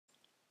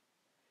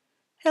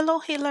Hello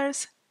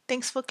healers,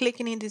 thanks for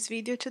clicking in this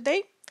video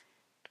today.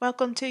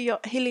 Welcome to your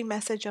healing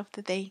message of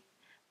the day.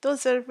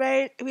 Those are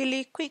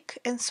really quick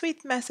and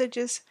sweet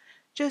messages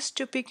just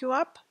to pick you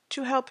up,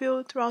 to help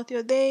you throughout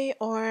your day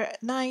or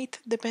night,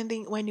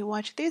 depending when you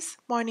watch this,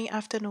 morning,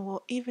 afternoon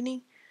or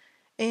evening.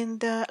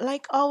 And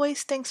like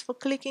always, thanks for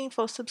clicking,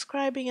 for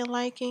subscribing and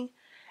liking.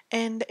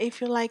 And if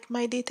you like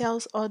my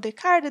details or the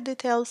card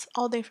details,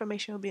 all the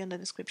information will be in the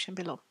description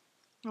below.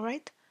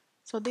 Alright,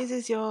 so this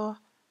is your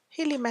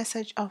healing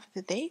message of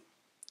the day.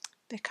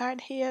 The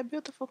card here,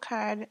 beautiful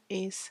card,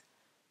 is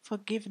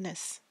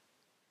forgiveness.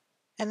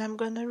 And I'm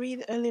going to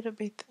read a little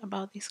bit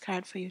about this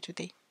card for you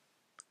today.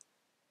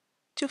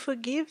 To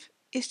forgive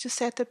is to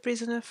set a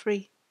prisoner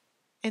free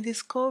and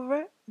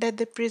discover that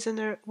the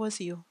prisoner was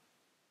you.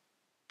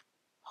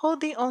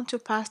 Holding on to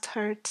past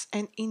hurts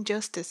and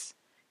injustice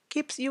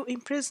keeps you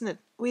imprisoned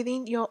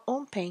within your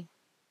own pain.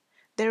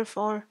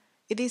 Therefore,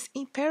 it is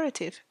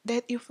imperative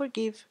that you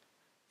forgive,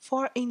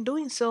 for in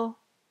doing so,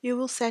 you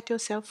will set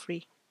yourself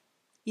free.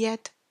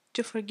 Yet,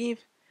 to forgive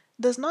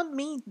does not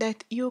mean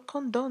that you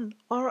condone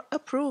or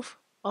approve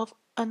of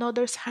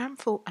another's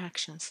harmful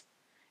actions.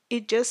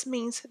 It just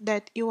means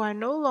that you are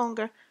no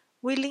longer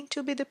willing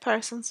to be the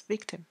person's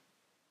victim.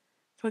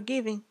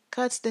 Forgiving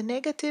cuts the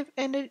negative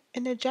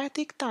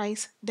energetic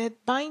ties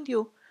that bind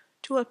you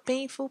to a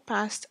painful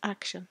past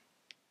action.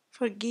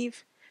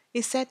 Forgive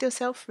is set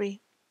yourself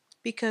free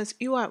because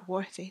you are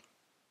worthy.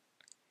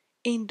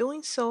 In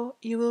doing so,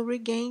 you will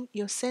regain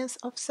your sense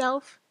of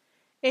self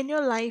and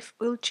your life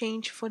will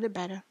change for the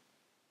better.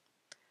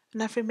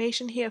 An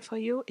affirmation here for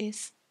you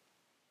is: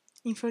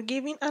 in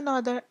forgiving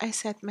another, I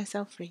set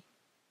myself free.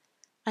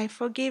 I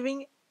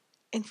forgiving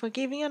In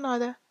forgiving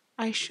another,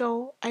 I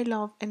show I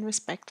love and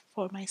respect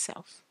for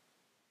myself.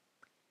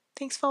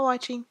 Thanks for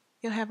watching.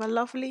 You have a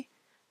lovely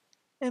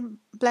and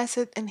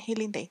blessed and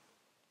healing day.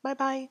 Bye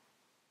bye.